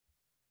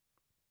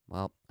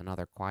Well,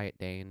 another quiet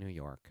day in New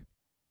York.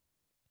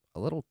 A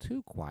little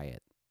too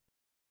quiet.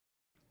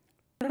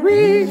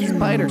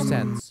 Spider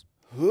sense.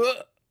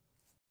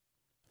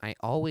 I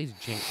always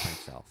jinx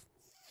myself.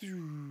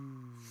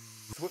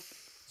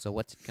 So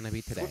what's it gonna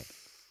be today?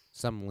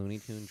 Some Looney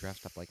Tune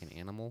dressed up like an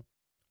animal?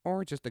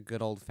 Or just a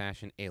good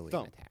old-fashioned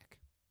alien attack?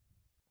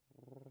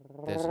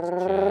 This is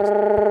just...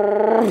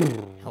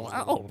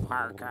 Hello,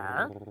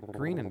 Parker.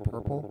 Green and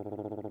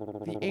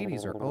purple? The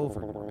 80s are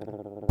over,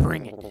 Norman.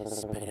 Bring it,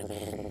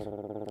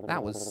 Spider-Man.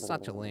 That was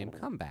such a lame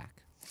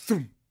comeback.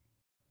 Thump.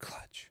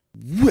 Clutch.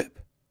 Whip.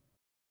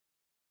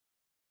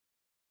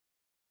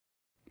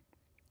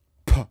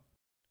 Puh.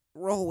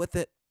 Roll with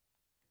it.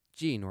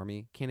 Gee,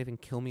 Normie, can't even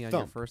kill me on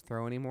your first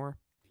throw anymore?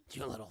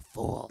 You little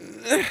fool.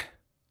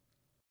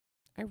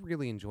 I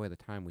really enjoy the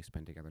time we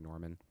spend together,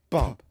 Norman.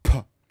 Bump.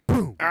 Puh.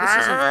 Boom! This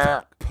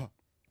isn't... Puh.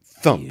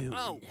 Thump. You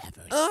Oh.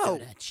 never Oh.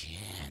 stood a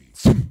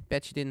chance.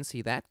 Bet you didn't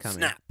see that coming.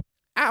 Snap.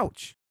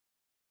 Ouch!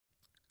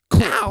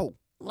 Ow!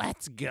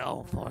 Let's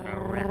go for a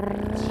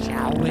round,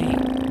 shall we?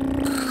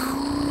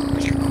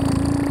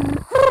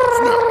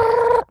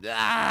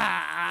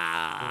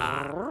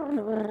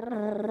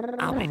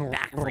 I'll be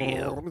back for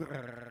you.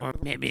 Or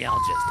maybe I'll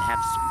just have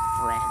some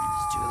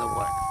friends do the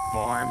work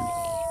for me.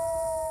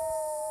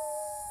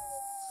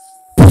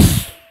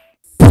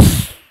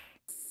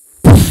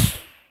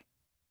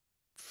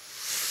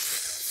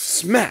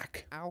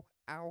 Smack. Ow,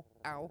 ow,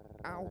 ow,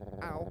 ow,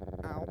 ow,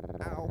 ow,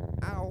 ow,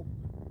 ow.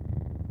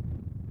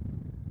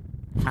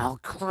 I'll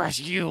crush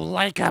you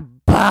like a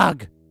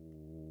bug.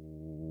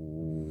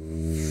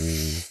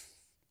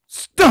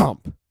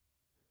 Stomp.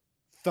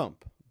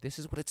 Thump. This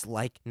is what it's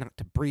like not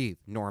to breathe,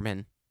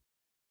 Norman.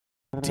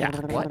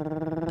 Duck. What?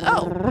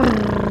 Oh!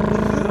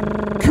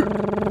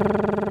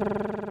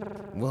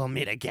 We'll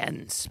meet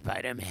again,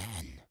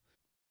 Spider-Man.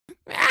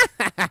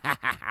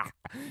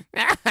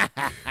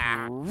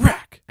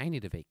 Rack. I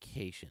need a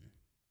vacation.